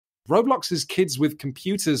Roblox is kids with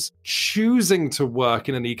computers choosing to work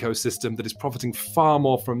in an ecosystem that is profiting far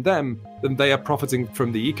more from them than they are profiting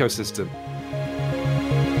from the ecosystem.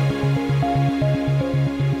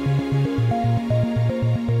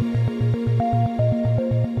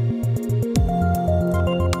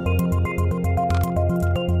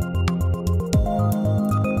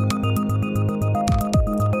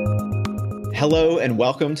 Hello and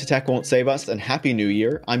welcome to Tech Won't Save Us, and Happy New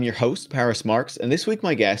Year. I'm your host, Marx, and this week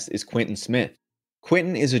my guest is Quintin Smith.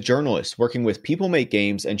 Quintin is a journalist working with People Make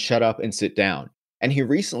Games and Shut Up and Sit Down, and he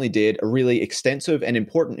recently did a really extensive and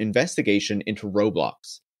important investigation into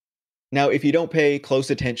Roblox. Now, if you don't pay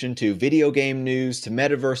close attention to video game news, to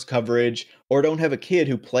metaverse coverage, or don't have a kid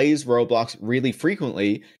who plays Roblox really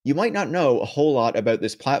frequently, you might not know a whole lot about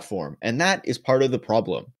this platform, and that is part of the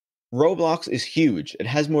problem. Roblox is huge. It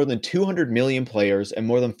has more than 200 million players, and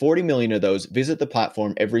more than 40 million of those visit the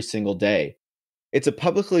platform every single day. It's a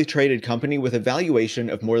publicly traded company with a valuation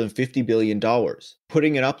of more than $50 billion,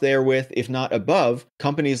 putting it up there with, if not above,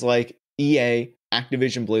 companies like EA,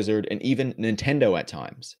 Activision Blizzard, and even Nintendo at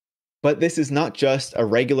times. But this is not just a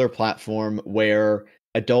regular platform where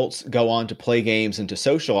adults go on to play games and to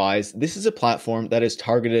socialize. This is a platform that is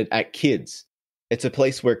targeted at kids. It's a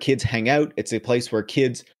place where kids hang out. It's a place where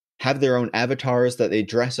kids have their own avatars that they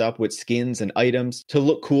dress up with skins and items to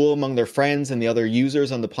look cool among their friends and the other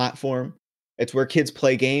users on the platform. It's where kids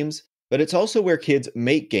play games, but it's also where kids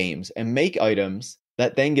make games and make items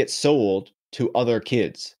that then get sold to other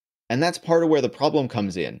kids. And that's part of where the problem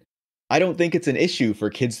comes in. I don't think it's an issue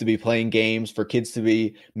for kids to be playing games, for kids to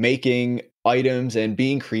be making items and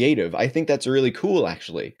being creative. I think that's really cool,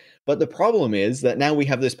 actually. But the problem is that now we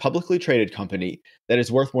have this publicly traded company that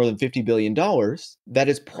is worth more than $50 billion that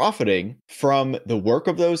is profiting from the work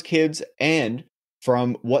of those kids and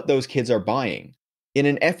from what those kids are buying. In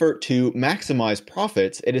an effort to maximize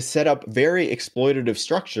profits, it has set up very exploitative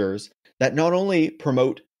structures that not only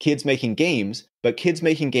promote kids making games, but kids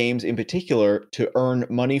making games in particular to earn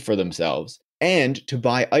money for themselves and to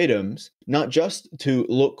buy items, not just to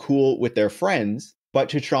look cool with their friends, but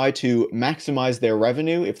to try to maximize their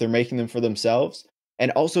revenue if they're making them for themselves,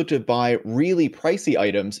 and also to buy really pricey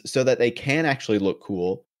items so that they can actually look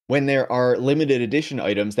cool when there are limited edition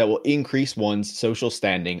items that will increase one's social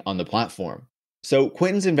standing on the platform. So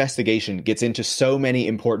Quintin's investigation gets into so many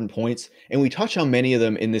important points, and we touch on many of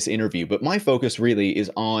them in this interview, but my focus really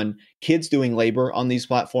is on kids doing labor on these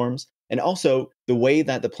platforms, and also the way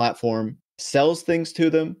that the platform sells things to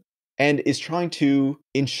them and is trying to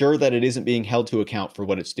ensure that it isn't being held to account for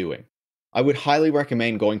what it's doing. I would highly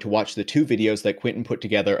recommend going to watch the 2 videos that Quintin put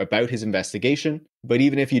together about his investigation, but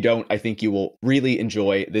even if you don't, I think you will really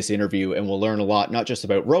enjoy this interview and will learn a lot, not just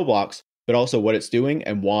about Roblox, but also what it's doing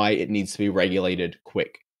and why it needs to be regulated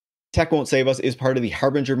quick. Tech Won't Save Us is part of the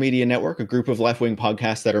Harbinger Media Network, a group of left-wing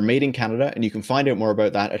podcasts that are made in Canada, and you can find out more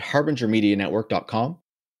about that at harbingermedianetwork.com.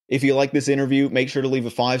 If you like this interview, make sure to leave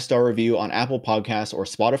a 5-star review on Apple Podcasts or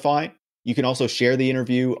Spotify. You can also share the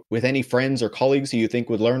interview with any friends or colleagues who you think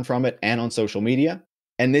would learn from it and on social media.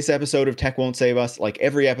 And this episode of Tech Won't Save Us, like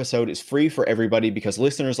every episode, is free for everybody because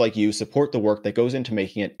listeners like you support the work that goes into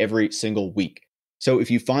making it every single week. So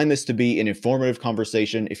if you find this to be an informative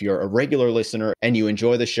conversation, if you're a regular listener and you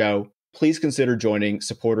enjoy the show, please consider joining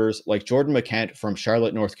supporters like Jordan McKent from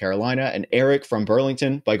Charlotte, North Carolina, and Eric from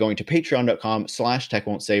Burlington by going to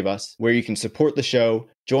patreon.com/techwon'tsaveus, where you can support the show,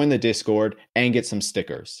 join the Discord, and get some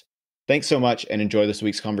stickers. Thanks so much and enjoy this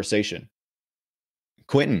week's conversation.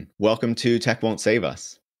 Quintin, welcome to Tech Won't Save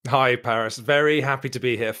Us. Hi, Paris. Very happy to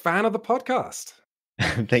be here. Fan of the podcast.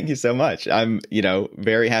 Thank you so much. I'm,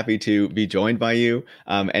 very happy to be joined by you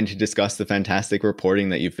and to discuss the fantastic reporting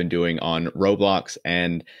that you've been doing on Roblox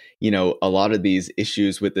and, a lot of these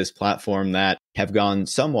issues with this platform that have gone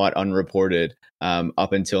somewhat unreported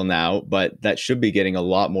up until now, but that should be getting a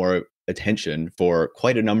lot more attention for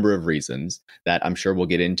quite a number of reasons that I'm sure we'll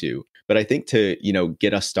get into. But I think to,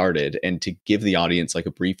 get us started and to give the audience like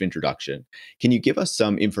a brief introduction, can you give us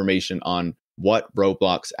some information on what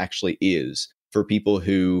Roblox actually is for people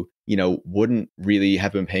who, wouldn't really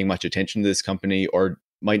have been paying much attention to this company or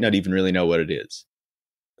might not even really know what it is?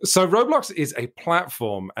 So Roblox is a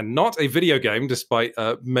platform and not a video game, despite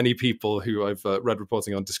many people who I've read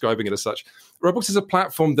reporting on describing it as such. Roblox is a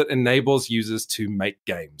platform that enables users to make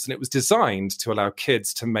games, and it was designed to allow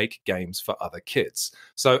kids to make games for other kids.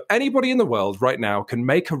 So anybody in the world right now can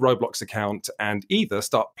make a Roblox account and either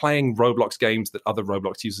start playing Roblox games that other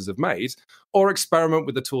Roblox users have made, or experiment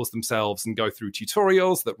with the tools themselves and go through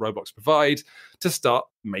tutorials that Roblox provide to start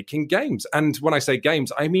making games. And when I say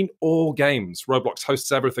games, I mean all games. Roblox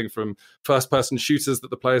hosts everything from first-person shooters that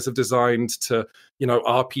the players have designed to,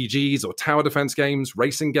 RPGs or tower defense games,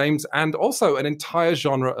 racing games, and also an entire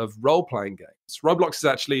genre of role-playing games. Roblox is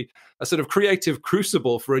actually a sort of creative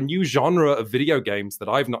crucible for a new genre of video games that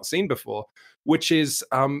I've not seen before, which is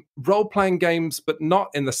role-playing games, but not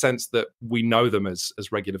in the sense that we know them as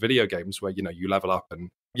regular video games where, you level up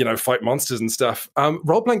and, fight monsters and stuff.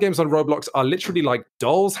 Role-playing games on Roblox are literally like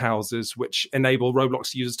dolls' houses, which enable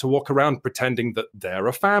Roblox users to walk around pretending that they're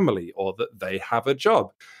a family or that they have a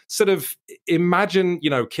job. Sort of imagine,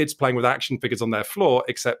 kids playing with action figures on their floor,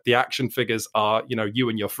 except the action figures are, you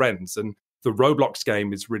and your friends. And the Roblox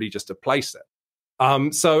game is really just a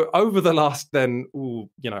playset. So over the last then,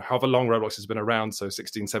 however long Roblox has been around, so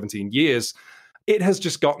 16, 17 years, it has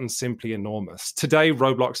just gotten simply enormous. Today,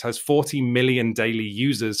 Roblox has 40 million daily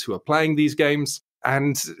users who are playing these games.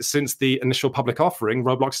 And since the initial public offering,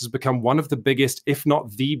 Roblox has become one of the biggest, if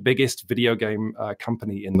not the biggest, video game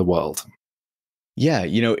company in the world. Yeah,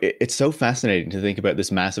 it's so fascinating to think about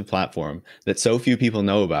this massive platform that so few people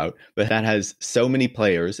know about, but that has so many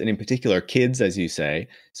players, and in particular kids, as you say.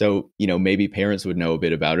 So, maybe parents would know a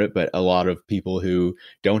bit about it, but a lot of people who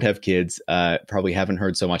don't have kids probably haven't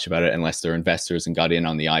heard so much about it unless they're investors and got in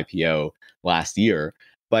on the IPO last year.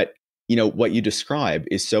 But what you describe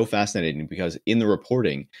is so fascinating because in the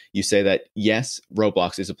reporting, you say that, yes,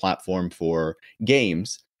 Roblox is a platform for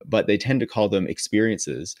games, but they tend to call them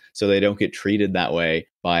experiences so they don't get treated that way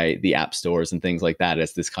by the app stores and things like that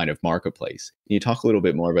as this kind of marketplace. Can you talk a little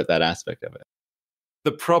bit more about that aspect of it?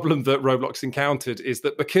 The problem that Roblox encountered is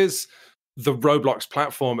that because the Roblox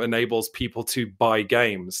platform enables people to buy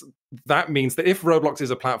games, that means that if Roblox is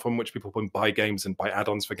a platform in which people can buy games and buy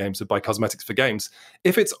add-ons for games and buy cosmetics for games,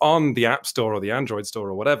 if it's on the App Store or the Android Store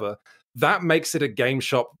or whatever, that makes it a game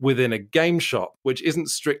shop within a game shop, which isn't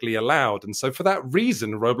strictly allowed. And so for that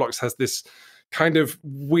reason, Roblox has this kind of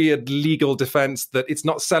weird legal defense that it's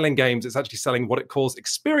not selling games, it's actually selling what it calls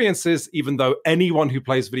experiences, even though anyone who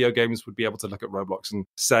plays video games would be able to look at Roblox and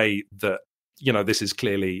say that, this is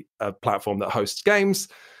clearly a platform that hosts games.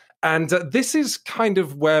 And this is kind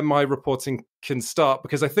of where my reporting can start,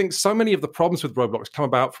 because I think so many of the problems with Roblox come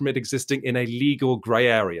about from it existing in a legal gray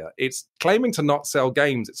area. It's claiming to not sell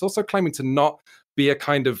games. It's also claiming to not be a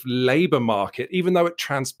kind of labor market, even though it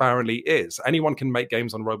transparently is. Anyone can make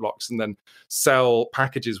games on Roblox and then sell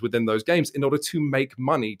packages within those games in order to make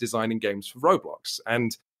money designing games for Roblox.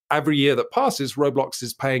 And every year that passes, Roblox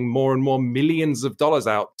is paying more and more millions of dollars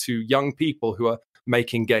out to young people who are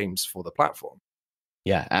making games for the platform.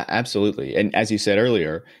 Yeah, absolutely. And as you said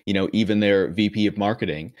earlier, even their VP of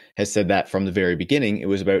marketing has said that from the very beginning, it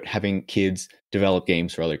was about having kids develop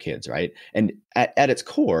games for other kids, right? And at its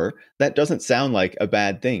core, that doesn't sound like a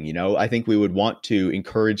bad thing. I think we would want to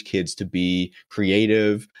encourage kids to be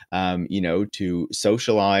creative, to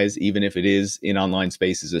socialize, even if it is in online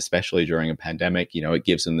spaces, especially during a pandemic. It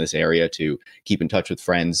gives them this area to keep in touch with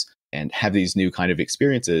friends and have these new kind of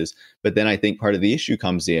experiences. But then I think part of the issue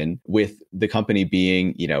comes in with the company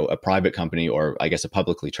being, a private company, or I guess a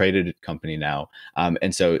publicly traded company now.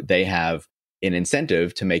 And so they have an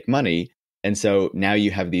incentive to make money. And so now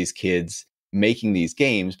you have these kids making these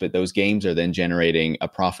games, but those games are then generating a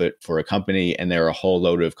profit for a company. And there are a whole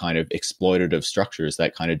load of kind of exploitative structures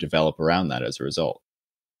that kind of develop around that as a result.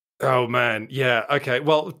 Oh, man. Yeah. Okay.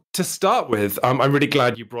 Well, to start with, I'm really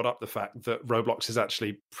glad you brought up the fact that Roblox is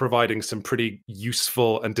actually providing some pretty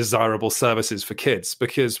useful and desirable services for kids,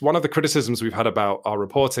 because one of the criticisms we've had about our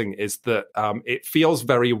reporting is that it feels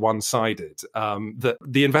very one-sided, that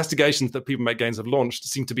the investigations that People Make Games have launched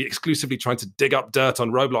seem to be exclusively trying to dig up dirt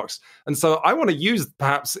on Roblox. And so I want to use,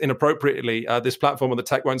 perhaps inappropriately, this platform on the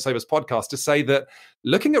Tech Won't Save Us podcast to say that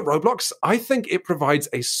looking at Roblox, I think it provides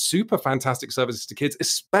a super fantastic service to kids,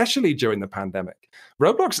 especially during the pandemic.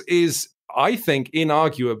 Roblox is, I think,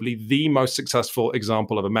 inarguably the most successful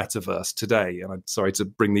example of a metaverse today. And I'm sorry to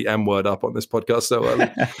bring the M word up on this podcast so early.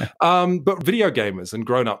 But video gamers and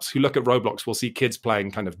grown-ups who look at Roblox will see kids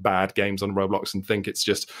playing kind of bad games on Roblox and think it's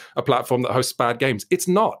just a platform that hosts bad games. It's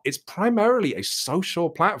not. It's primarily a social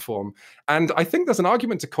platform. And I think there's an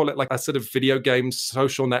argument to call it like a sort of video game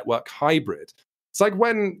social network hybrid. It's like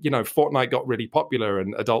when, Fortnite got really popular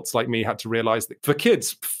and adults like me had to realize that for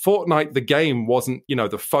kids, Fortnite, the game wasn't,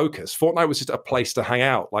 the focus. Fortnite was just a place to hang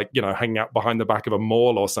out, like, hanging out behind the back of a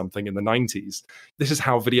mall or something in the 90s. This is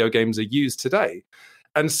how video games are used today.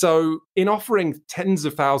 And so in offering tens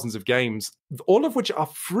of thousands of games, all of which are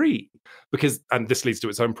free, and this leads to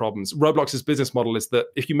its own problems, Roblox's business model is that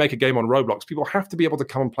if you make a game on Roblox, people have to be able to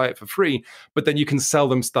come and play it for free, but then you can sell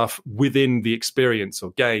them stuff within the experience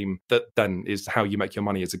or game that then is how you make your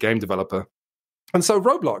money as a game developer. And so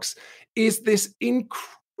Roblox is this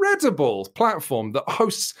incredible platform that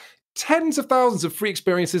hosts tens of thousands of free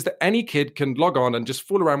experiences that any kid can log on and just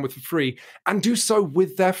fool around with for free and do so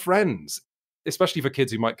with their friends, especially for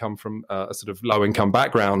kids who might come from a sort of low-income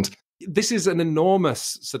background. This is an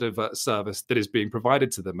enormous sort of service that is being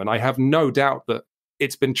provided to them. And I have no doubt that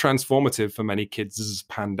it's been transformative for many kids'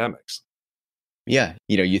 pandemics. Yeah,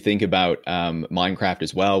 you think about Minecraft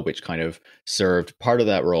as well, which kind of served part of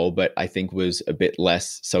that role, but I think was a bit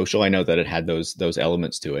less social. I know that it had those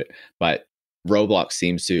elements to it, but Roblox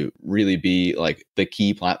seems to really be like the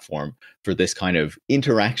key platform for this kind of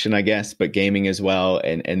interaction, I guess, but gaming as well,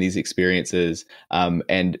 and these experiences,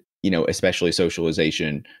 and especially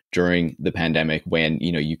socialization during the pandemic when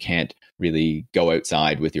you can't really go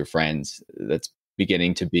outside with your friends. That's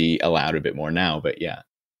beginning to be allowed a bit more now, but yeah.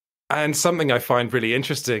 And something I find really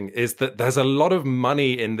interesting is that there's a lot of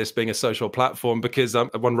money in this being a social platform, because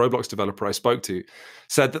one Roblox developer I spoke to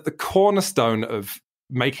said that the cornerstone of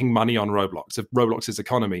making money on Roblox, of Roblox's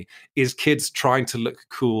economy, is kids trying to look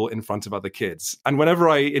cool in front of other kids. And whenever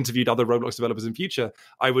I interviewed other Roblox developers in future,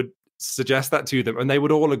 I would suggest that to them, and they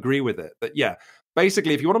would all agree with it. That, yeah,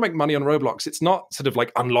 basically, if you want to make money on Roblox, it's not sort of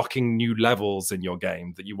like unlocking new levels in your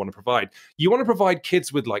game that you want to provide. You want to provide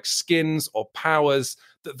kids with like skins or powers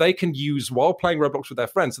that they can use while playing Roblox with their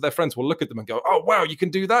friends. So their friends will look at them and go, oh, wow, you can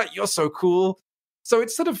do that. You're so cool. So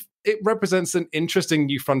it represents an interesting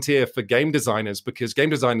new frontier for game designers, because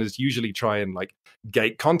game designers usually try and like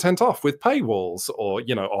gate content off with paywalls or,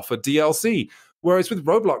 offer DLC. Whereas with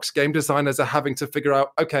Roblox, game designers are having to figure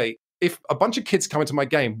out, okay, if a bunch of kids come into my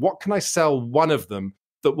game, what can I sell one of them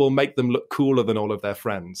that will make them look cooler than all of their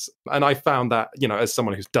friends? And I found that, as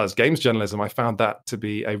someone who does games journalism, I found that to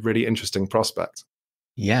be a really interesting prospect.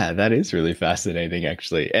 Yeah, that is really fascinating,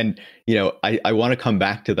 actually. And, I want to come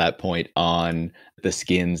back to that point on the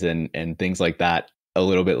skins and things like that a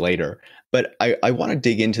little bit later. But I want to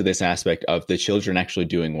dig into this aspect of the children actually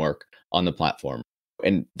doing work on the platform.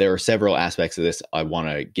 And there are several aspects of this I want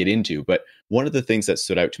to get into. But one of the things that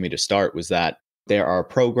stood out to me to start was that there are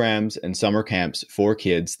programs and summer camps for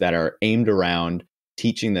kids that are aimed around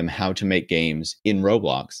teaching them how to make games in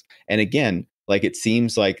Roblox. And again, like, it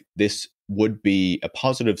seems like this would be a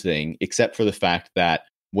positive thing, except for the fact that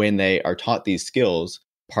when they are taught these skills,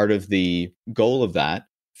 part of the goal of that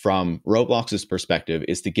from Roblox's perspective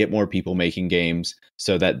is to get more people making games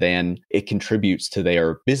so that then it contributes to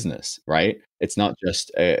their business, right? It's not just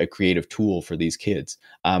a creative tool for these kids.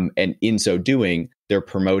 And in so doing, they're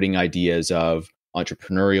promoting ideas of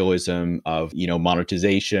entrepreneurialism, of,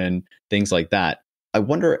 monetization, things like that. I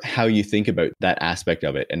wonder how you think about that aspect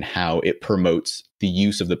of it and how it promotes the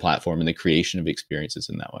use of the platform and the creation of experiences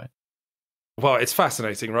in that way. Well, it's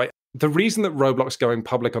fascinating, right? The reason that Roblox going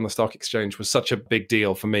public on the stock exchange was such a big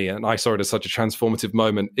deal for me, and I saw it as such a transformative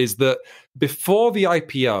moment, is that before the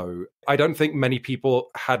IPO, I don't think many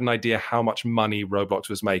people had an idea how much money Roblox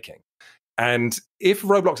was making. And if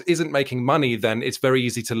Roblox isn't making money, then it's very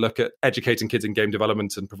easy to look at educating kids in game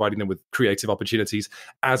development and providing them with creative opportunities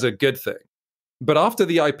as a good thing. But after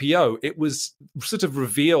the IPO, it was sort of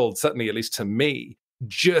revealed, certainly at least to me,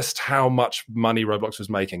 just how much money Roblox was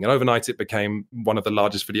making. And overnight, it became one of the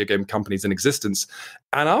largest video game companies in existence.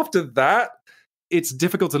 And after that, it's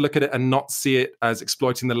difficult to look at it and not see it as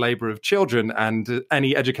exploiting the labor of children, and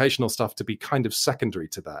any educational stuff to be kind of secondary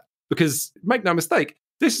to that. Because make no mistake,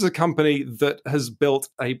 this is a company that has built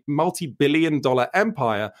a multi-billion-dollar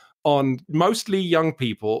empire on mostly young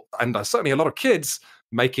people, and certainly a lot of kids,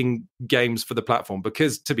 making games for the platform.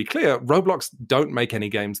 Because, to be clear, Roblox don't make any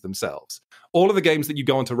games themselves. All of the games that you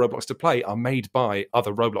go onto Roblox to play are made by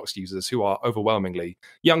other Roblox users who are overwhelmingly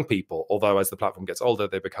young people, although as the platform gets older,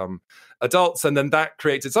 they become adults. And then that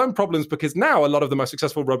creates its own problems, because now a lot of the most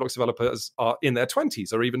successful Roblox developers are in their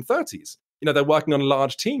 20s or even 30s. They're working on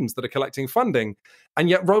large teams that are collecting funding. And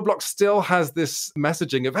yet Roblox still has this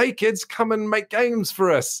messaging of, hey, kids, come and make games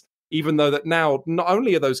for us. Even though that now, not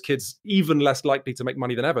only are those kids even less likely to make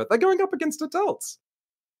money than ever, they're going up against adults.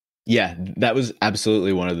 Yeah, that was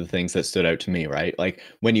absolutely one of the things that stood out to me, right? Like,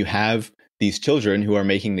 when you have these children who are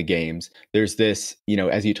making the games, there's this,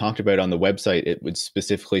 as you talked about on the website, it was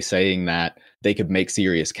specifically saying that they could make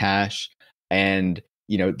serious cash. And,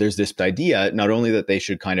 there's this idea, not only that they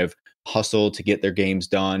should kind of hustle to get their games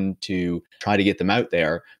done, to try to get them out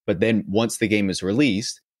there, but then once the game is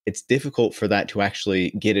released, it's difficult for that to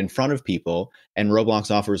actually get in front of people. And Roblox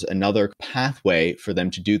offers another pathway for them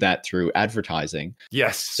to do that through advertising.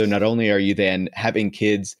 Yes. So not only are you then having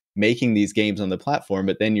kids making these games on the platform,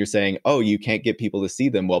 but then you're saying, oh, you can't get people to see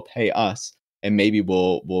them. Well, pay us and maybe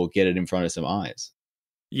we'll get it in front of some eyes.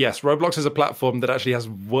 Yes, Roblox is a platform that actually has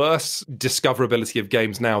worse discoverability of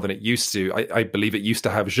games now than it used to. I believe it used to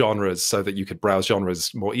have genres so that you could browse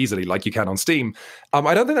genres more easily, like you can on Steam.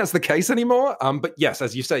 I don't think that's the case anymore. But yes,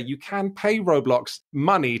 as you say, you can pay Roblox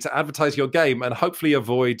money to advertise your game and hopefully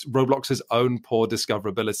avoid Roblox's own poor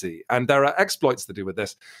discoverability. And there are exploits to do with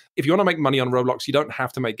this. If you want to make money on Roblox, you don't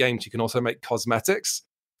have to make games. You can also make cosmetics.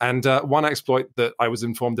 And one exploit that I was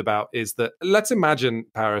informed about is that, let's imagine,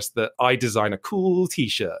 Paris, that I design a cool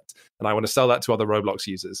t-shirt and I want to sell that to other Roblox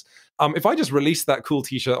users. If I just release that cool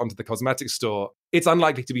t-shirt onto the cosmetics store, it's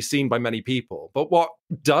unlikely to be seen by many people. But what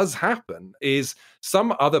does happen is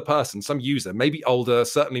some other person, some user, maybe older,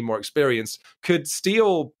 certainly more experienced, could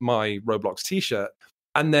steal my Roblox t-shirt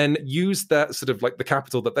and then use that sort of like the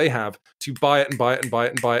capital that they have to buy it and buy it and buy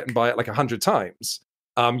it and buy it and buy it like 100 times.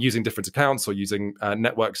 Using different accounts or using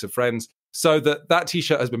networks of friends, so that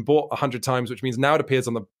t-shirt has been bought 100 times, which means now it appears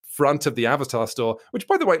on the front of the avatar store, which,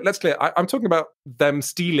 by the way, let's clear, I'm talking about them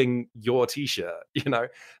stealing your t-shirt.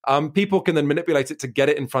 People can then manipulate it to get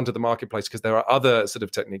it in front of the marketplace because there are other sort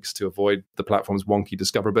of techniques to avoid the platform's wonky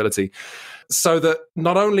discoverability. So that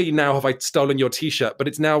not only now have I stolen your t-shirt, but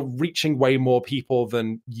it's now reaching way more people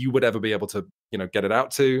than you would ever be able to, get it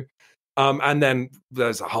out to. And then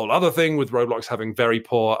there's a whole other thing with Roblox having very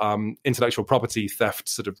poor intellectual property theft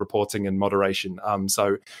sort of reporting and moderation.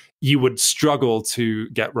 So you would struggle to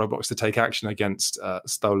get Roblox to take action against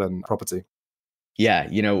stolen property. Yeah,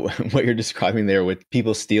 what you're describing there with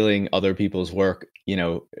people stealing other people's work,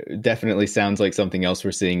 definitely sounds like something else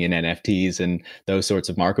we're seeing in NFTs and those sorts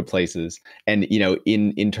of marketplaces. And,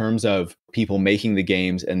 in terms of people making the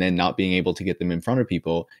games and then not being able to get them in front of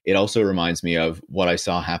people, it also reminds me of what I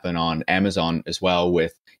saw happen on Amazon as well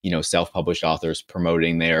with, self-published authors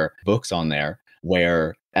promoting their books on there,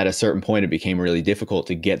 where at a certain point, it became really difficult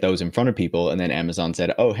to get those in front of people. And then Amazon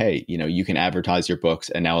said, oh, hey, you can advertise your books.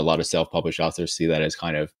 And now a lot of self-published authors see that as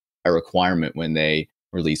kind of a requirement when they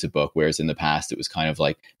release a book. Whereas in the past, it was kind of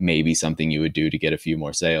like maybe something you would do to get a few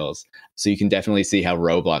more sales. So you can definitely see how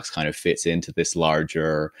Roblox kind of fits into this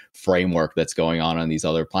larger framework that's going on these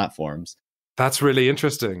other platforms. That's really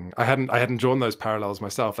interesting. I hadn't drawn those parallels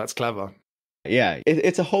myself. That's clever. Yeah,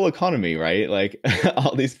 it's a whole economy, right? Like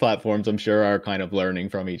all these platforms, I'm sure, are kind of learning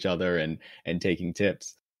from each other and taking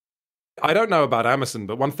tips. I don't know about Amazon,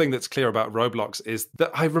 but one thing that's clear about Roblox is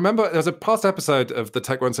that I remember there was a past episode of the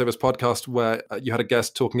Tech Won't Save Us podcast where you had a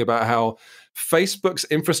guest talking about how Facebook's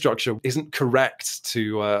infrastructure isn't correct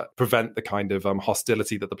to prevent the kind of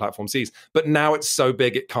hostility that the platform sees. But now it's so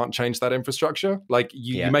big, it can't change that infrastructure. Like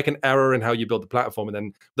you make an error in how you build the platform, and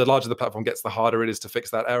then the larger the platform gets, the harder it is to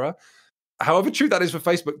fix that error. However true that is for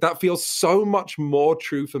Facebook, that feels so much more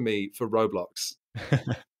true for me for Roblox.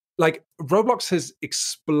 Like, Roblox has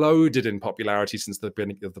exploded in popularity since the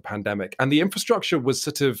beginning of the pandemic, and the infrastructure was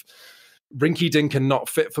sort of rinky-dink and not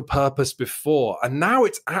fit for purpose before. And now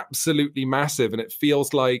it's absolutely massive, and it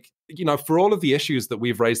feels like, for all of the issues that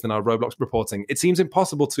we've raised in our Roblox reporting, it seems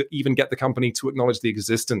impossible to even get the company to acknowledge the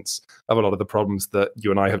existence of a lot of the problems that you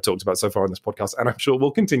and I have talked about so far in this podcast, and I'm sure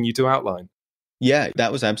we'll continue to outline. Yeah,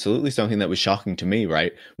 that was absolutely something that was shocking to me,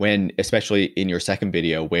 right? When, especially in your second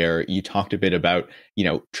video, where you talked a bit about,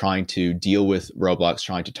 trying to deal with Roblox,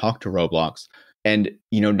 trying to talk to Roblox. And,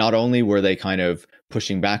 not only were they kind of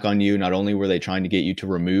pushing back on you, not only were they trying to get you to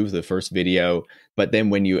remove the first video, but then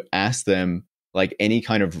when you asked them like any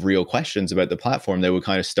kind of real questions about the platform, they would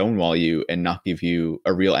kind of stonewall you and not give you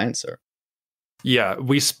a real answer. Yeah,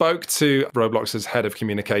 we spoke to Roblox's head of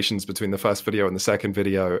communications between the first video and the second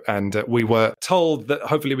video, and we were told that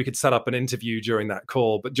hopefully we could set up an interview during that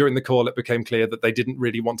call. But during the call, it became clear that they didn't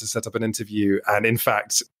really want to set up an interview. And in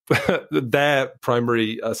fact, their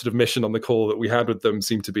primary sort of mission on the call that we had with them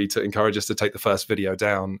seemed to be to encourage us to take the first video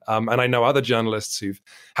down. And I know other journalists who've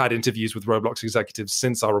had interviews with Roblox executives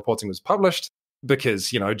since our reporting was published, because,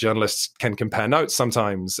 journalists can compare notes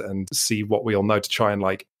sometimes and see what we all know to try and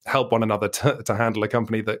help one another to handle a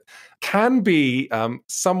company that can be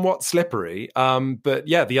somewhat slippery. But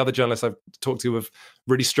yeah, the other journalists I've talked to have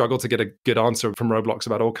really struggled to get a good answer from Roblox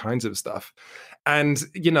about all kinds of stuff. And,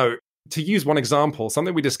 to use one example,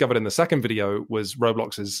 something we discovered in the second video was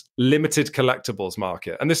Roblox's limited collectibles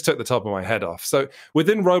market. And this took the top of my head off. So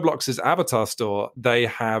within Roblox's avatar store, they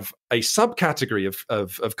have a subcategory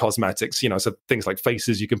of cosmetics, so things like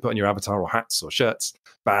faces you can put on your avatar, or hats or shirts,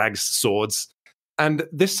 bags, swords. And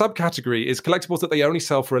this subcategory is collectibles that they only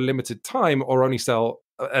sell for a limited time or only sell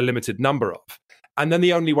a limited number of. And then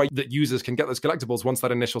the only way that users can get those collectibles once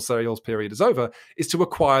that initial sales period is over is to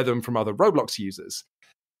acquire them from other Roblox users.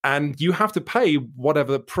 And you have to pay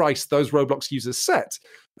whatever price those Roblox users set.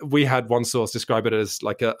 We had one source describe it as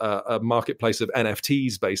like a marketplace of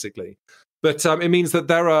NFTs, basically. But it means that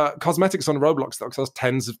there are cosmetics on Roblox that cost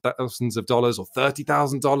tens of thousands of dollars or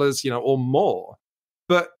 $30,000, or more.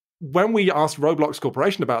 But when we asked Roblox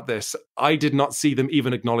Corporation about this, I did not see them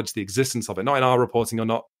even acknowledge the existence of it, not in our reporting or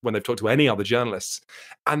not when they've talked to any other journalists.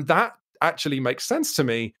 And that actually makes sense to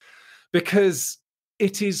me because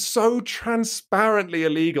it is so transparently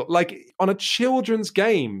illegal. Like on a children's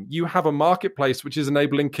game, you have a marketplace which is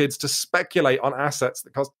enabling kids to speculate on assets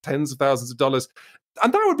that cost tens of thousands of dollars.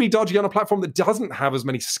 And that would be dodgy on a platform that doesn't have as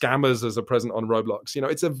many scammers as are present on Roblox.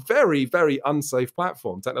 It's a very, very unsafe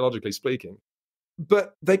platform, technologically speaking.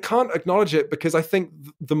 But they can't acknowledge it because I think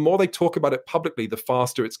the more they talk about it publicly, the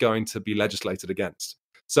faster it's going to be legislated against.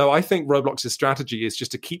 So I think Roblox's strategy is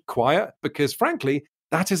just to keep quiet because, frankly,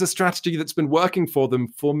 that is a strategy that's been working for them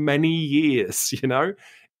for many years,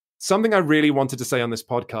 Something I really wanted to say on this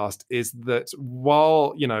podcast is that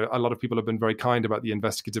while, a lot of people have been very kind about the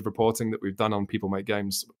investigative reporting that we've done on People Make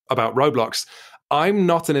Games about Roblox, I'm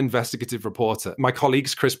not an investigative reporter. My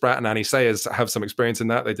colleagues, Chris Bratt and Annie Sayers, have some experience in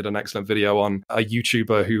that. They did an excellent video on a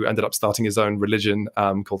YouTuber who ended up starting his own religion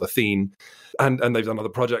called Athene, and they've done other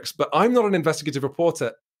projects. But I'm not an investigative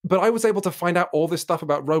reporter. But I was able to find out all this stuff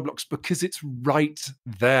about Roblox because it's right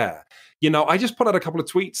there. I just put out a couple of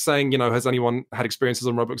tweets saying, has anyone had experiences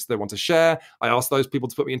on Roblox that they want to share? I asked those people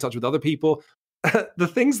to put me in touch with other people. The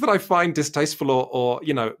things that I find distasteful or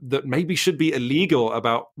that maybe should be illegal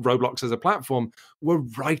about Roblox as a platform were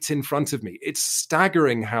right in front of me. It's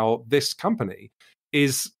staggering how this company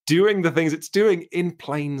is doing the things it's doing in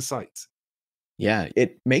plain sight. Yeah,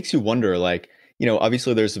 it makes you wonder,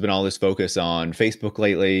 obviously there's been all this focus on Facebook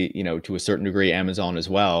lately, to a certain degree, Amazon as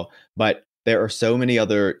well. But there are so many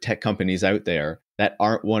other tech companies out there that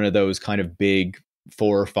aren't one of those kind of big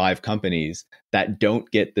 4 or 5 companies that don't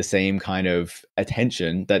get the same kind of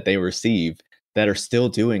attention that they receive, that are still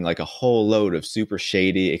doing like a whole load of super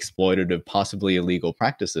shady, exploitative, possibly illegal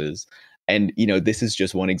practices. And, this is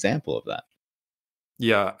just one example of that.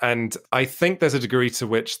 Yeah, and I think there's a degree to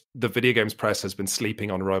which the video games press has been sleeping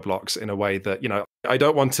on Roblox in a way that, I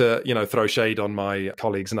don't want to, throw shade on my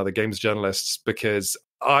colleagues and other games journalists because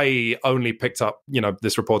I only picked up,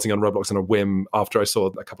 this reporting on Roblox on a whim after I saw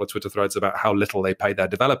a couple of Twitter threads about how little they pay their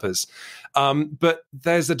developers. But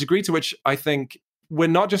there's a degree to which I think we're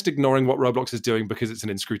not just ignoring what Roblox is doing because it's an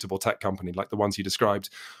inscrutable tech company like the ones you described.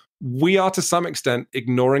 We are to some extent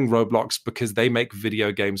ignoring Roblox because they make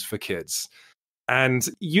video games for kids. And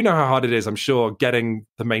you know how hard it is, I'm sure, getting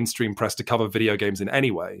the mainstream press to cover video games in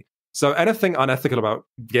any way. So anything unethical about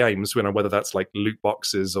games, whether that's like loot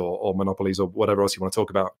boxes or monopolies or whatever else you want to talk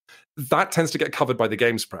about, that tends to get covered by the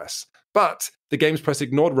games press. But the games press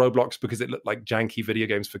ignored Roblox because it looked like janky video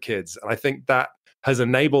games for kids. And I think that has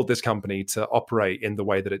enabled this company to operate in the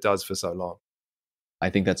way that it does for so long. I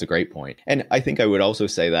think that's a great point. And I think I would also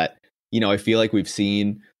say that, I feel like we've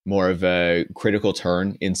seen more of a critical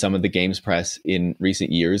turn in some of the games press in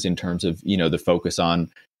recent years in terms of, the focus on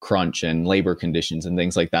crunch and labor conditions and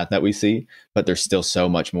things like that we see. But there's still so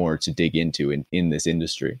much more to dig into in this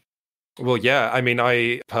industry. Well, yeah. I mean,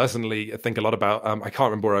 I personally think a lot about, I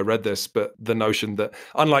can't remember where I read this, but the notion that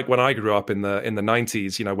unlike when I grew up in the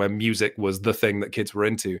 90s, where music was the thing that kids were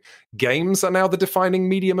into, games are now the defining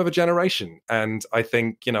medium of a generation. And I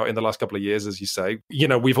think, in the last couple of years, as you say,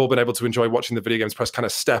 we've all been able to enjoy watching the video games press kind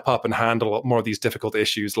of step up and handle more of these difficult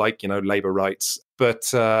issues like, labor rights.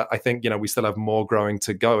 But I think, we still have more growing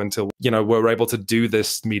to go until, we're able to do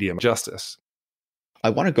this medium justice. I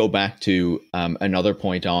want to go back to another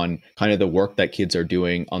point on kind of the work that kids are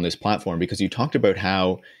doing on this platform, because you talked about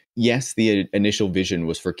how, yes, the initial vision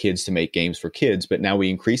was for kids to make games for kids, but now we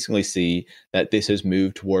increasingly see that this has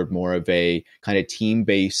moved toward more of a kind of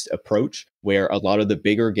team-based approach where a lot of the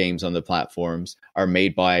bigger games on the platforms are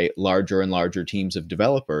made by larger and larger teams of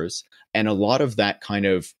developers. And a lot of that kind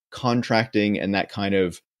of contracting and that kind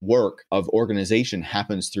of work of organization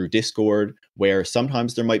happens through Discord, where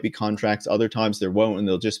sometimes there might be contracts, other times there won't, and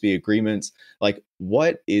there'll just be agreements. Like,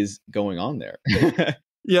 what is going on there?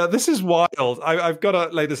 Yeah, this is wild. I've got to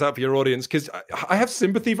lay this out for your audience because I have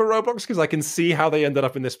sympathy for Roblox because I can see how they ended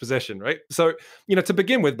up in this position, right? So, to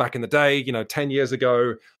begin with, back in the day, 10 years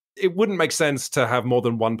ago, it wouldn't make sense to have more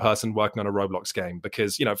than one person working on a Roblox game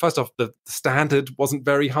because, first off, the standard wasn't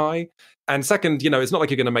very high. And second, it's not like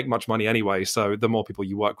you're going to make much money anyway. So the more people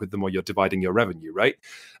you work with, the more you're dividing your revenue, right?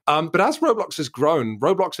 But as Roblox has grown,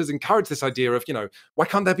 Roblox has encouraged this idea of, why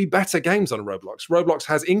can't there be better games on Roblox? Roblox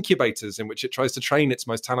has incubators in which it tries to train its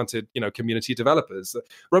most talented, community developers.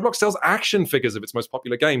 Roblox sells action figures of its most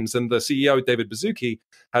popular games. And the CEO, David Baszucki,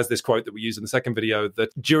 has this quote that we use in the second video that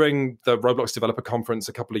during the Roblox developer conference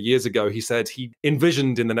a couple of years ago, he said he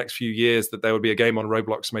envisioned in the next few years that there would be a game on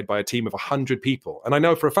Roblox made by a team of 100 people. And I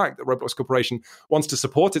know for a fact that Roblox Corporation wants to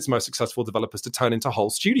support its most successful developers to turn into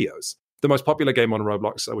whole studios. The most popular game on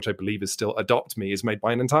Roblox, which I believe is still Adopt Me, is made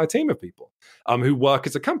by an entire team of people who work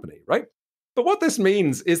as a company, right? But what this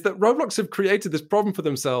means is that Roblox have created this problem for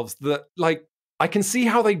themselves that, I can see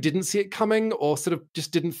how they didn't see it coming or sort of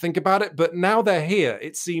just didn't think about it. But now they're here.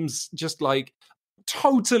 It seems just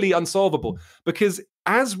totally unsolvable, because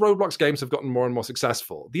as Roblox games have gotten more and more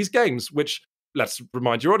successful, these games, which, let's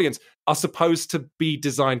remind your audience, are supposed to be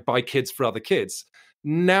designed by kids for other kids,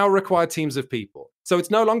 now require teams of people. So it's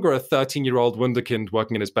no longer a 13-year-old wunderkind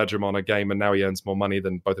working in his bedroom on a game and now he earns more money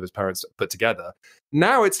than both of his parents put together.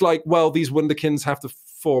 Now it's these wunderkinds have to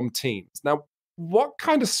form teams. Now, what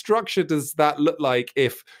kind of structure does that look like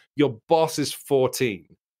if your boss is 14?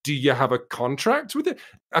 Do you have a contract with it?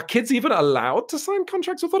 Are kids even allowed to sign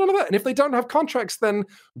contracts with one another? And if they don't have contracts, then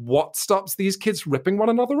what stops these kids ripping one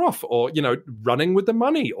another off, or, running with the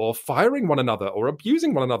money, or firing one another, or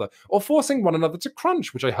abusing one another, or forcing one another to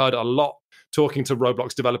crunch, which I heard a lot talking to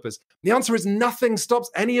Roblox developers? The answer is nothing stops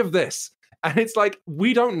any of this. And it's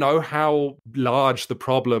we don't know how large the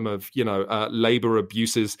problem of, labor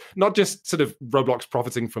abuse is, not just sort of Roblox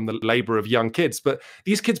profiting from the labor of young kids, but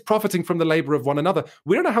these kids profiting from the labor of one another.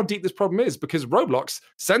 We don't know how deep this problem is because Roblox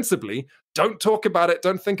sensibly don't talk about it,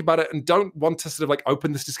 don't think about it, and don't want to sort of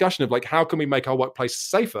open this discussion of how can we make our workplace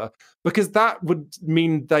safer? Because that would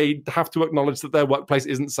mean they have to acknowledge that their workplace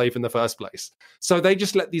isn't safe in the first place. So they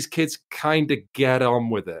just let these kids kind of get on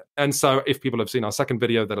with it. And so if people have seen our second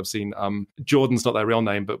video, that have seen Jordan's not their real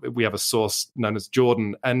name, but we have a source known as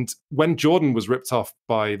Jordan. And when Jordan was ripped off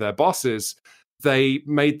by their bosses, they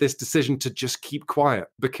made this decision to just keep quiet,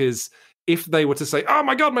 because if they were to say, oh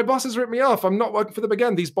my God, my bosses ripped me off, I'm not working for them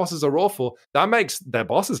again, these bosses are awful, that makes their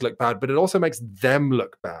bosses look bad, but it also makes them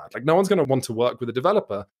look bad. No one's going to want to work with a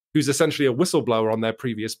developer who's essentially a whistleblower on their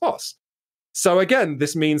previous boss. So again,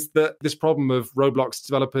 this means that this problem of Roblox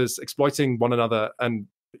developers exploiting one another, and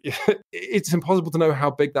it's impossible to know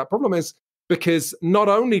how big that problem is, because not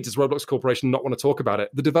only does Roblox Corporation not want to talk about it,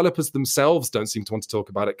 the developers themselves don't seem to want to talk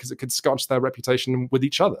about it because it could scorch their reputation with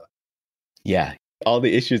each other. Yeah. All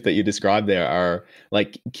the issues that you described there are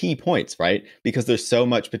key points, right? Because there's so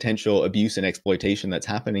much potential abuse and exploitation that's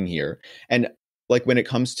happening here. And when it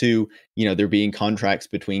comes to, there being contracts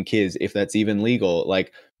between kids, if that's even legal,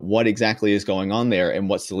 what exactly is going on there and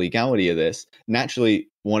what's the legality of this? Naturally,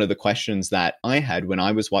 one of the questions that I had when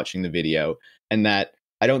I was watching the video, and that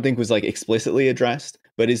I don't think was explicitly addressed,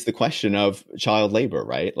 but is the question of child labor,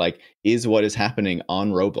 right? Is what is happening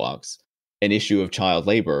on Roblox an issue of child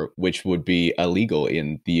labor, which would be illegal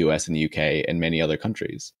in the US and the UK and many other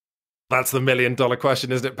countries? That's the $1 million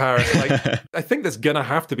question, isn't it, Paris? I think there's going to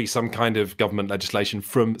have to be some kind of government legislation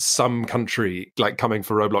from some country coming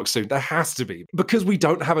for Roblox soon. There has to be, because we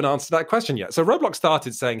don't have an answer to that question yet. So Roblox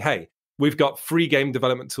started saying, hey, we've got free game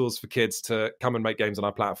development tools for kids to come and make games on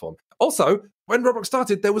our platform. Also, when Roblox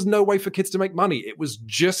started, there was no way for kids to make money. It was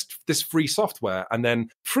just this free software and then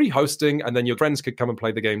free hosting, and then your friends could come and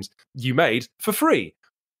play the games you made for free.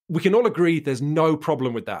 We can all agree there's no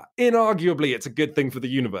problem with that. Inarguably, it's a good thing for the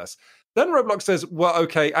universe. Then Roblox says, well,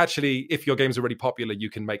 okay, actually, if your game's already popular, you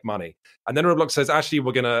can make money. And then Roblox says, actually,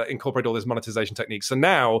 we're going to incorporate all this monetization techniques. So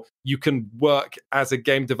now you can work as a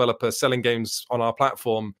game developer selling games on our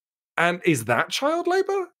platform. And is that child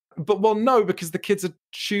labor? But, well, no, because the kids are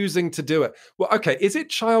choosing to do it. Well, okay, is it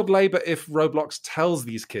child labor if Roblox tells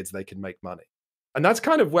these kids they can make money? And that's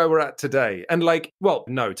kind of where we're at today. And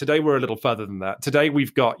no, today we're a little further than that. Today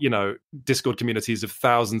we've got, Discord communities of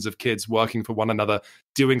thousands of kids working for one another,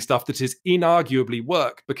 doing stuff that is inarguably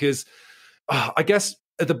work, because I guess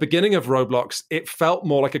at the beginning of Roblox, it felt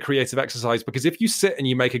more like a creative exercise, because if you sit and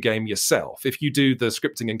you make a game yourself, if you do the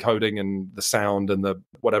scripting and coding and the sound and the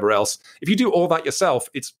whatever else, if you do all that yourself,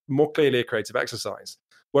 it's more clearly a creative exercise.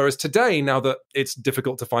 Whereas today, now that it's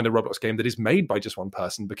difficult to find a Roblox game that is made by just one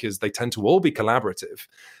person because they tend to all be collaborative,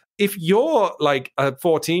 if you're a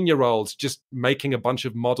 14-year-old just making a bunch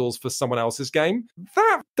of models for someone else's game,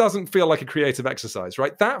 that doesn't feel like a creative exercise,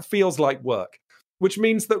 right? That feels like work, which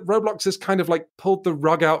means that Roblox has kind of pulled the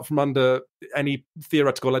rug out from under any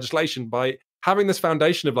theoretical legislation by having this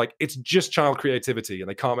foundation of like, it's just child creativity and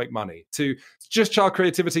they can't make money, to it's just child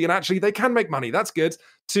creativity and actually they can make money, that's good,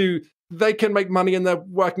 to they can make money and they're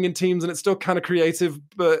working in teams and it's still kind of creative,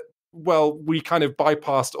 but well, we kind of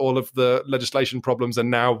bypassed all of the legislation problems and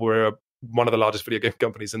now we're one of the largest video game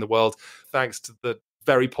companies in the world thanks to the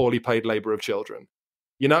very poorly paid labor of children.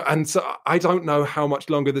 And so I don't know how much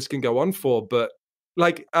longer this can go on for, but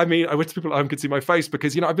like, I mean, I wish people at home could see my face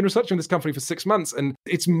because, I've been researching this company for 6 months and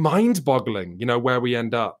it's mind-boggling, where we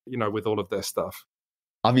end up, with all of this stuff.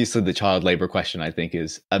 Obviously, the child labor question, I think,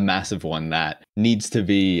 is a massive one that needs to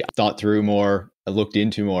be thought through more, looked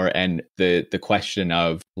into more, and the question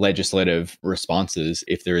of legislative responses,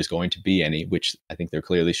 if there is going to be any, which I think there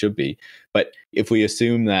clearly should be. But if we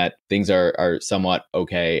assume that things are somewhat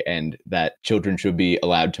okay and that children should be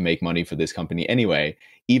allowed to make money for this company anyway,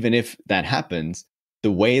 even if that happens,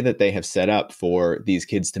 the way that they have set up for these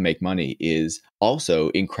kids to make money is also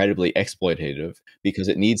incredibly exploitative because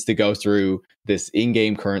it needs to go through this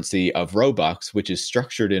in-game currency of Robux, which is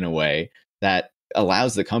structured in a way that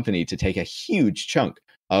allows the company to take a huge chunk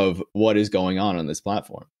of what is going on this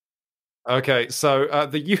platform. Okay, so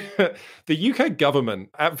the UK government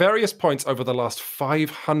at various points over the last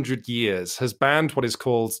 500 years has banned what is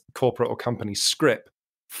called corporate or company scrip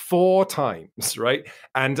 4 times, right?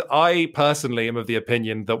 And I personally am of the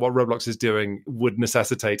opinion that what Roblox is doing would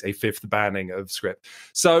necessitate a 5th banning of script.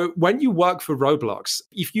 So when you work for Roblox,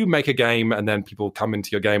 if you make a game and then people come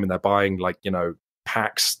into your game and they're buying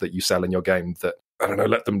packs that you sell in your game that, I don't know,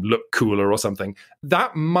 let them look cooler or something,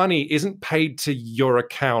 that money isn't paid to your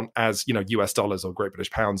account as, US dollars or Great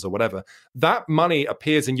British pounds or whatever. That money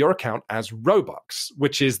appears in your account as Robux,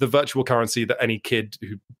 which is the virtual currency that any kid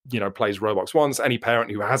who, plays Roblox wants. Any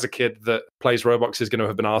parent who has a kid that plays Roblox is going to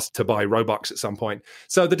have been asked to buy Robux at some point.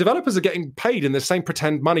 So the developers are getting paid in the same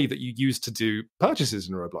pretend money that you use to do purchases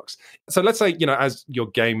in Roblox. So let's say, as your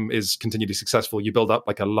game is continually successful, you build up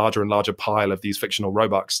like a larger and larger pile of these fictional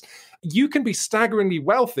Robux. You can be staggeringly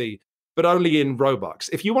wealthy, but only in Robux.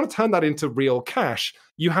 If you want to turn that into real cash,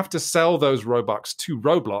 you have to sell those Robux to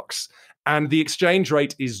Roblox, and the exchange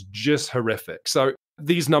rate is just horrific. So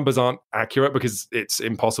these numbers aren't accurate because it's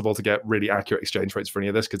impossible to get really accurate exchange rates for any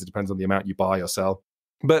of this because it depends on the amount you buy or sell.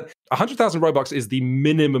 But 100,000 Robux is the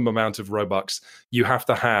minimum amount of Robux you have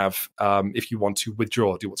to have if you want to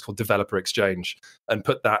withdraw, do what's called developer exchange, and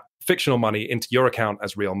put that fictional money into your account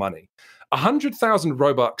as real money. 100,000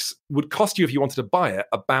 Robux would cost you, if you wanted to buy it,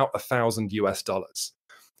 about $1,000 US.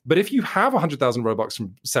 But if you have 100,000 Robux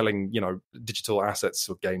from selling, digital assets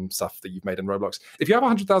or game stuff that you've made in Roblox, if you have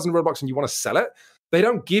 100,000 Robux and you want to sell it, they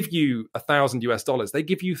don't give you $1,000 US. They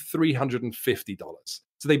give you $350.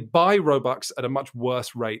 So they buy Robux at a much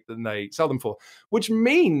worse rate than they sell them for, which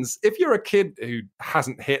means if you're a kid who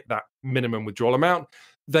hasn't hit that minimum withdrawal amount,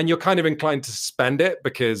 then you're kind of inclined to spend it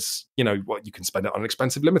because, you can spend it on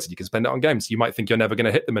expensive limited, you can spend it on games. You might think you're never going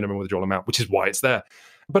to hit the minimum withdrawal amount, which is why it's there.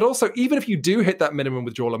 But also, even if you do hit that minimum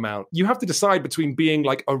withdrawal amount, you have to decide between being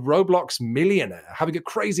like a Roblox millionaire, having a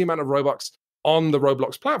crazy amount of Robux on the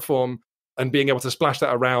Roblox platform and being able to splash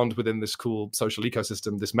that around within this cool social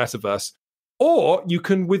ecosystem, this metaverse, or you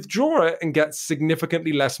can withdraw it and get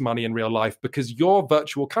significantly less money in real life because your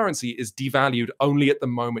virtual currency is devalued only at the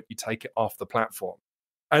moment you take it off the platform.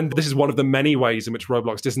 And this is one of the many ways in which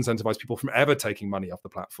Roblox disincentivize people from ever taking money off the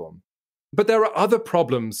platform. But there are other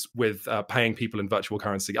problems with paying people in virtual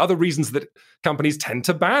currency, other reasons that companies tend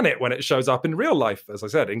to ban it when it shows up in real life. As I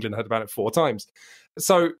said, England had to ban it 4 times.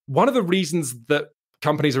 So one of the reasons that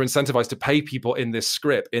companies are incentivized to pay people in this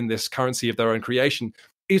script, in this currency of their own creation,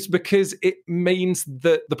 is because it means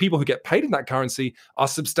that the people who get paid in that currency are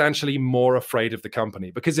substantially more afraid of the company.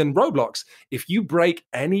 Because in Roblox, if you break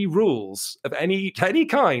any rules of any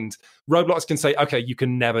kind, Roblox can say, okay, you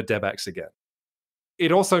can never DevX again.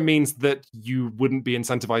 It also means that you wouldn't be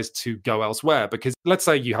incentivized to go elsewhere. Because let's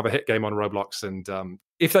say you have a hit game on Roblox, and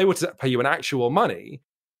if they were to pay you an actual money,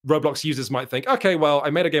 Roblox users might think, okay, well, I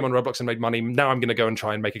made a game on Roblox and made money. Now I'm going to go and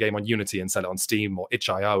try and make a game on Unity and sell it on Steam or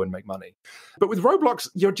itch.io and make money. But with Roblox,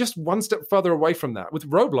 you're just one step further away from that. With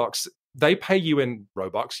Roblox, they pay you in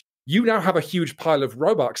Robux. You now have a huge pile of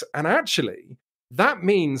Robux. And actually, that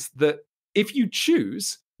means that if you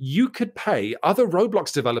choose, you could pay other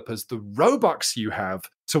Roblox developers the Robux you have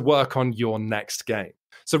to work on your next game.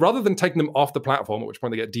 So rather than taking them off the platform, at which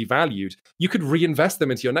point they get devalued, you could reinvest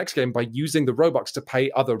them into your next game by using the Robux to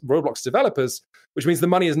pay other Roblox developers, which means the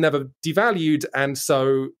money is never devalued. And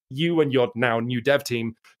so you and your now new dev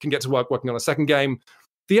team can get to working on a second game.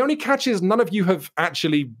 The only catch is none of you have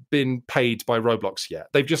actually been paid by Roblox yet.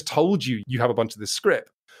 They've just told you you have a bunch of this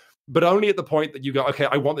script, but only at the point that you go, okay,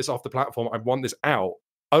 I want this off the platform. I want this out.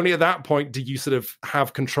 only at that point do you sort of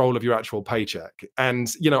have control of your actual paycheck.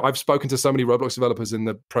 And, I've spoken to so many Roblox developers in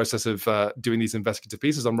the process of doing these investigative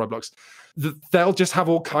pieces on Roblox that they'll just have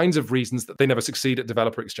all kinds of reasons that they never succeed at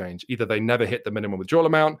developer exchange. Either they never hit the minimum withdrawal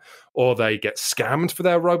amount, or they get scammed for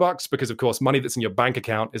their Robux, because of course money that's in your bank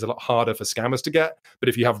account is a lot harder for scammers to get. But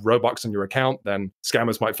if you have Robux on your account, then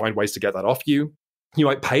scammers might find ways to get that off you. You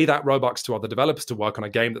might pay that Robux to other developers to work on a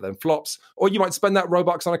game that then flops, or you might spend that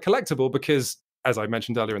Robux on a collectible because, as I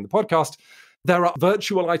mentioned earlier in the podcast, there are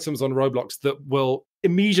virtual items on Roblox that will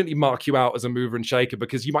immediately mark you out as a mover and shaker,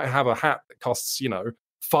 because you might have a hat that costs,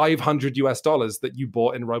 $500 that you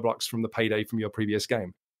bought in Roblox from the payday from your previous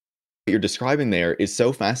game. What you're describing there is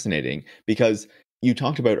so fascinating, because you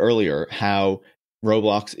talked about earlier how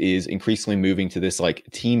Roblox is increasingly moving to this like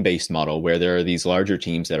team-based model where there are these larger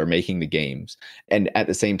teams that are making the games. And at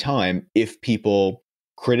the same time, if people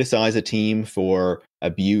criticize a team for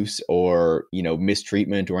abuse or,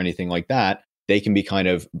 mistreatment or anything like that, they can be kind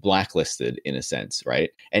of blacklisted in a sense,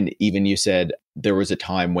 right? And even you said there was a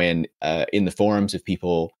time when in the forums, if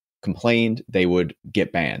people complained, they would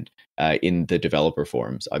get banned in the developer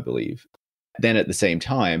forums, I believe. Then at the same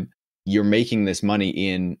time, you're making this money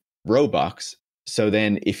in Robux. So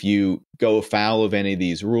then if you go afoul of any of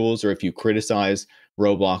these rules, or if you criticize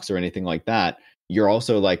Roblox or anything like that, you're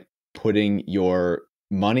also like putting your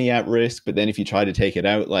money at risk. But then if you try to take it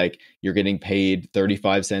out, like you're getting paid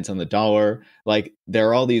 35 cents on the dollar. Like there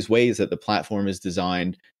are all these ways that the platform is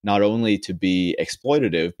designed not only to be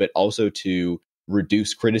exploitative, but also to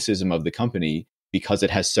reduce criticism of the company because it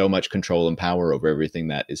has so much control and power over everything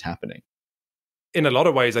that is happening. In a lot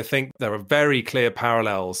of ways, I think there are very clear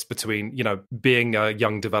parallels between, being a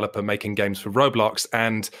young developer making games for Roblox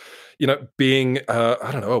and, being,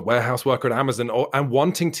 a warehouse worker at Amazon and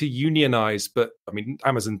wanting to unionize. But I mean,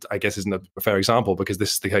 Amazon, I guess, isn't a fair example, because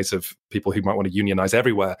this is the case of people who might want to unionize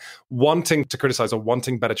everywhere, wanting to criticize or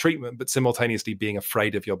wanting better treatment, but simultaneously being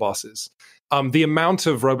afraid of your bosses. The amount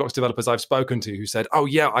of Roblox developers I've spoken to who said, oh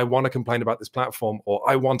yeah, I want to complain about this platform, or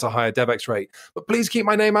I want a higher DevEx rate, but please keep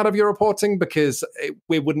my name out of your reporting because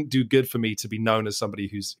it wouldn't do good for me to be known as somebody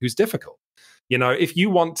who's difficult. If you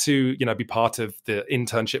want to, be part of the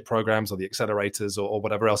internship programs or the accelerators or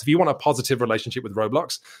whatever else, if you want a positive relationship with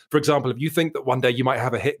Roblox, for example, if you think that one day you might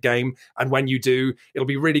have a hit game, and when you do, it'll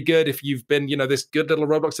be really good if you've been, this good little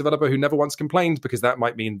Roblox developer who never once complained, because that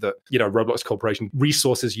might mean that, Roblox Corporation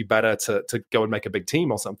resources you better to go and make a big team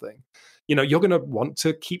or something. You're going to want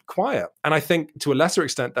to keep quiet. And I think to a lesser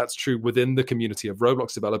extent, that's true within the community of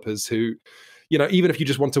Roblox developers who, even if you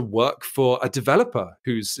just want to work for a developer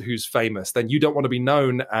who's famous, then you don't want to be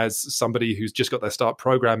known as somebody who's just got their start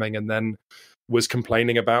programming and then was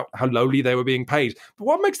complaining about how lowly they were being paid. But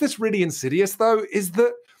what makes this really insidious, though, is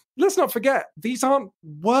that, let's not forget, these aren't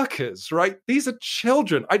workers, right? These are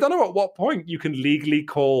children. I don't know at what point you can legally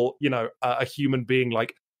call, a human being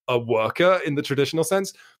like a worker in the traditional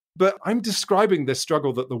sense. But I'm describing this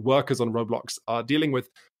struggle that the workers on Roblox are dealing with.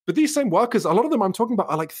 But these same workers, a lot of them I'm talking about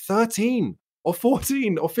are like 13 or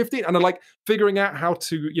 14 or 15 and are like figuring out how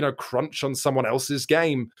to, crunch on someone else's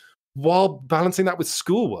game while balancing that with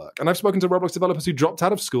schoolwork. And I've spoken to Roblox developers who dropped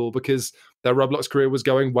out of school because their Roblox career was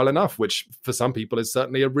going well enough, which for some people is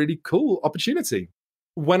certainly a really cool opportunity.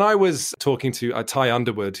 When I was talking to Ty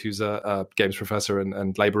Underwood, who's a games professor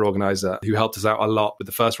and labor organizer who helped us out a lot with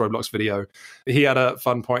the first Roblox video, he had a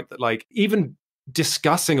fun point that like even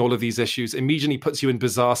discussing all of these issues immediately puts you in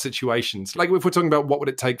bizarre situations. Like if we're talking about what would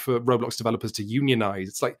it take for Roblox developers to unionize,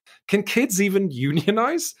 it's like, can kids even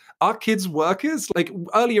unionize? Are kids workers? Like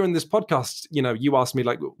earlier in this podcast, you asked me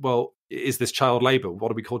like, well, is this child labor? What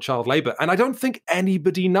do we call child labor? And I don't think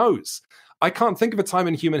anybody knows. I can't think of a time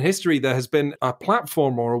in human history there has been a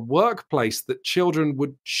platform or a workplace that children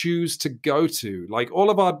would choose to go to. Like all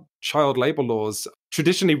of our child labor laws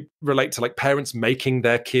traditionally relate to like parents making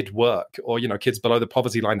their kid work or, kids below the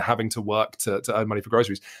poverty line having to work to earn money for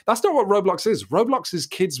groceries. That's not what Roblox is. Roblox is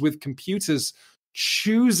kids with computers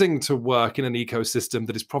choosing to work in an ecosystem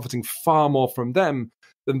that is profiting far more from them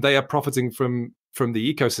than they are profiting from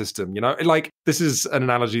the ecosystem. Like this is an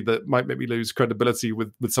analogy that might make me lose credibility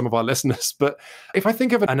with some of our listeners, but if I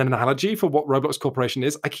think of an analogy for what Roblox Corporation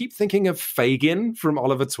is, I keep thinking of Fagin from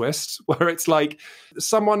Oliver Twist, where it's like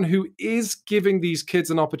someone who is giving these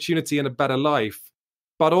kids an opportunity and a better life,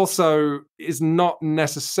 but also is not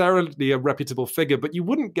necessarily a reputable figure. But you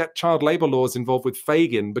wouldn't get child labor laws involved with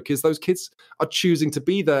Fagin because those kids are choosing to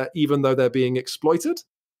be there even though they're being exploited.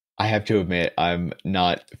 I have to admit, I'm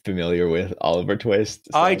not familiar with Oliver Twist.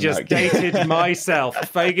 So I I'm just not... dated myself.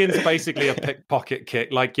 Fagin's basically a pickpocket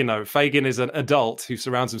kid. Like, Fagin is an adult who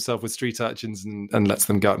surrounds himself with street urchins and lets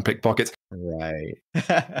them go out and pickpockets.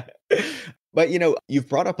 Right. But, you've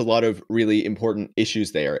brought up a lot of really important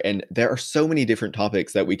issues there. And there are so many different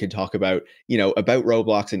topics that we could talk about, about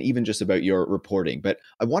Roblox and even just about your reporting. But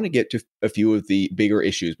I want to get to a few of the bigger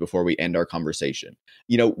issues before we end our conversation.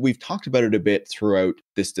 We've talked about it a bit throughout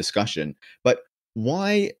this discussion, but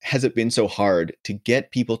why has it been so hard to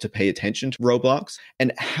get people to pay attention to Roblox?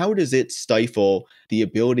 And how does it stifle the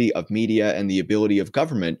ability of media and the ability of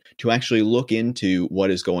government to actually look into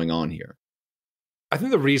what is going on here? I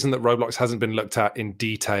think the reason that Roblox hasn't been looked at in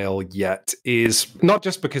detail yet is not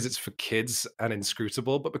just because it's for kids and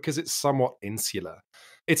inscrutable, but because it's somewhat insular.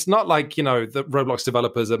 It's not like, the Roblox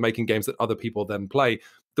developers are making games that other people then play.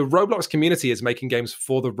 The Roblox community is making games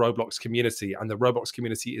for the Roblox community, and the Roblox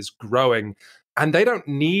community is growing. And they don't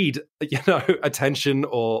need, attention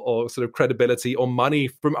or sort of credibility or money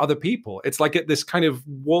from other people. It's like this kind of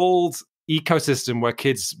walled ecosystem where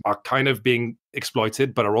kids are kind of being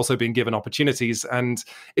exploited, but are also being given opportunities. And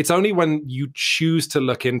it's only when you choose to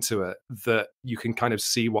look into it that you can kind of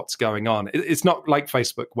see what's going on. It's not like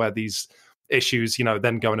Facebook where these issues,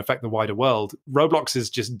 then go and affect the wider world. Roblox is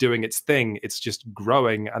just doing its thing. It's just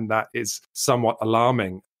growing, and that is somewhat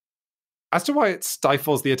alarming. As to why it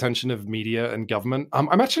stifles the attention of media and government,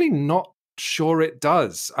 I'm actually not sure it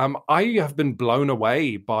does. I have been blown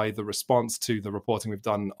away by the response to the reporting we've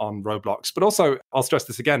done on Roblox, but also, I'll stress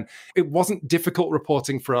this again, it wasn't difficult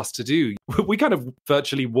reporting for us to do. We kind of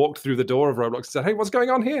virtually walked through the door of Roblox and said, hey, what's going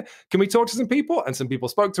on here? Can we talk to some people? And some people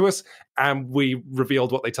spoke to us, and we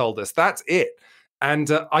revealed what they told us. That's it.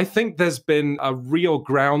 And I think there's been a real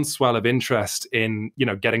groundswell of interest in,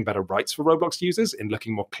 getting better rights for Roblox users, in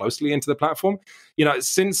looking more closely into the platform.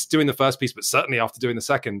 Since doing the first piece, but certainly after doing the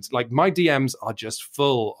second, like my DMs are just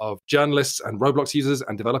full of journalists and Roblox users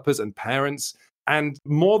and developers and parents and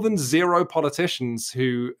more than zero politicians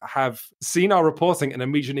who have seen our reporting and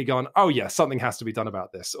immediately gone, oh, yeah, something has to be done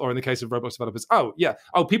about this. Or in the case of Roblox developers, oh, yeah,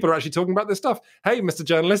 people are actually talking about this stuff. Hey, Mr.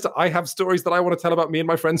 Journalist, I have stories that I want to tell about me and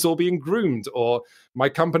my friends all being groomed, or my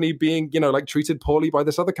company being, treated poorly by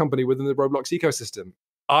this other company within the Roblox ecosystem.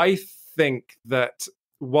 I think that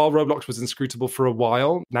while Roblox was inscrutable for a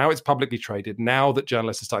while, now it's publicly traded. Now that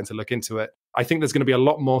journalists are starting to look into it, I think there's going to be a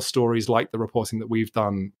lot more stories like the reporting that we've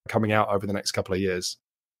done coming out over the next couple of years.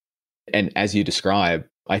 And as you describe,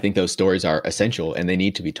 I think those stories are essential and they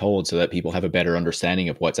need to be told so that people have a better understanding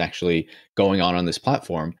of what's actually going on this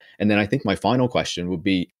platform. And then I think my final question would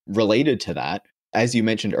be related to that. As you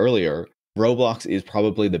mentioned earlier, Roblox is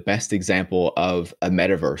probably the best example of a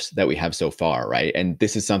metaverse that we have so far, right? And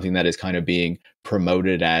this is something that is kind of being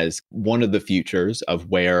promoted as one of the futures of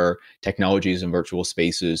where technologies and virtual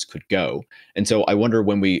spaces could go. And so I wonder,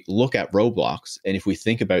 when we look at Roblox, and if we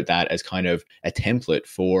think about that as kind of a template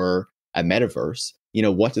for a metaverse,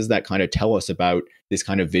 what does that kind of tell us about this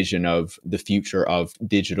kind of vision of the future of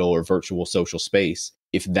digital or virtual social space,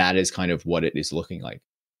 if that is kind of what it is looking like?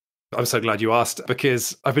 I'm so glad you asked,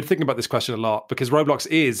 because I've been thinking about this question a lot, because Roblox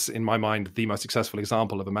is, in my mind, the most successful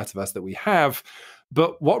example of a metaverse that we have.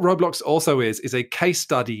 But what Roblox also is a case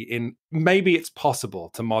study in maybe it's possible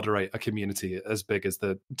to moderate a community as big as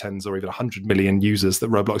the tens or even 100 million users that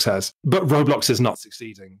Roblox has. But Roblox is not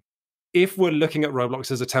succeeding. If we're looking at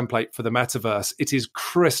Roblox as a template for the metaverse, it is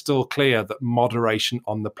crystal clear that moderation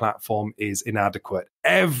on the platform is inadequate.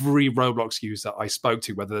 Every Roblox user I spoke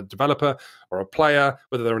to, whether a developer or a player,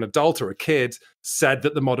 whether they're an adult or a kid, said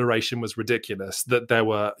that the moderation was ridiculous, that there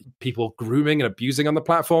were people grooming and abusing on the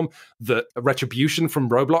platform, that retribution from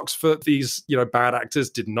Roblox for these, bad actors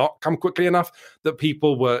did not come quickly enough, that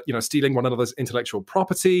people were, stealing one another's intellectual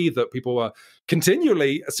property, that people were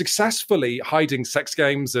continually, successfully hiding sex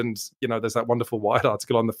games. And, there's that wonderful Wired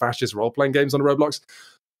article on the fascist role-playing games on Roblox.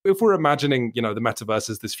 If we're imagining, the metaverse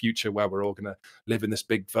as this future where we're all going to live in this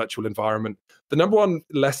big virtual environment, the number one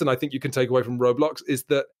lesson I think you can take away from Roblox is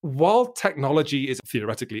that while technology is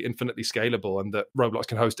theoretically infinitely scalable and that Roblox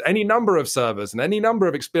can host any number of servers and any number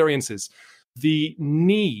of experiences, the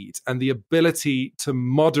need and the ability to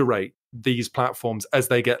moderate these platforms as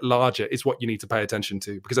they get larger is what you need to pay attention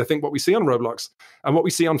to. Because I think what we see on Roblox and what we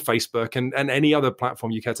see on Facebook and any other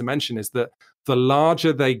platform you care to mention is that the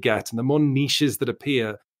larger they get and the more niches that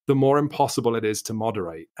appear, the more impossible it is to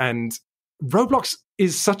moderate. And Roblox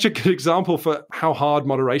is such a good example for how hard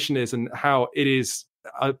moderation is and how it is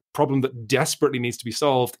a problem that desperately needs to be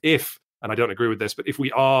solved if, and I don't agree with this, but if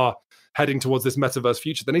we are heading towards this metaverse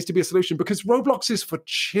future, there needs to be a solution, because Roblox is for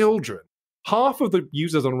children. Half of the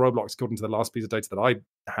users on Roblox, according to the last piece of data that I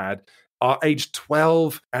had, are aged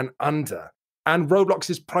 12 and under. And Roblox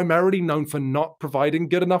is primarily known for not providing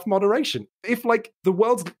good enough moderation. If like the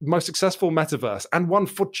world's most successful metaverse and one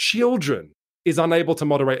for children is unable to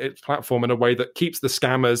moderate its platform in a way that keeps the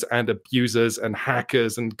scammers and abusers and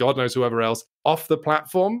hackers and God knows whoever else off the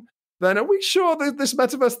platform, then are we sure that this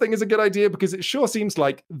metaverse thing is a good idea? Because it sure seems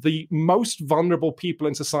like the most vulnerable people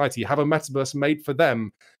in society have a metaverse made for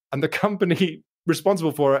them, and the company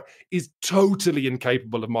responsible for it is totally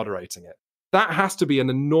incapable of moderating it. That has to be an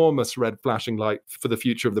enormous red flashing light for the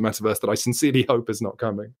future of the metaverse that I sincerely hope is not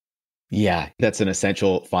coming. Yeah, that's an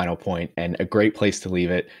essential final point and a great place to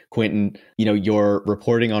leave it. Quintin, your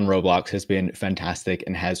reporting on Roblox has been fantastic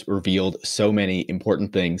and has revealed so many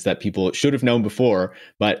important things that people should have known before,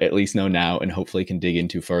 but at least know now and hopefully can dig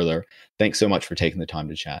into further. Thanks so much for taking the time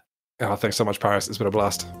to chat. Oh, thanks so much, Paris. It's been a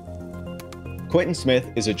blast. Quintin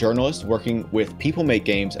Smith is a journalist working with People Make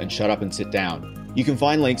Games and Shut Up and Sit Down. You can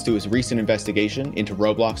find links to his recent investigation into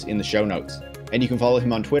Roblox in the show notes. And you can follow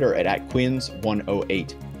him on Twitter at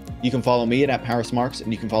 @Quins108. You can follow me at Paris Marx,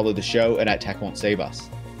 and you can follow the show at Tech Won't Save Us.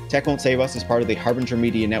 Tech Won't Save Us is part of the Harbinger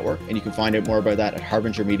Media Network, and you can find out more about that at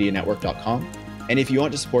harbingermedianetwork.com. And if you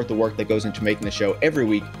want to support the work that goes into making the show every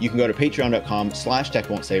week, you can go to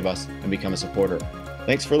patreon.com/techwon'tsaveus and become a supporter.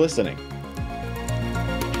 Thanks for listening.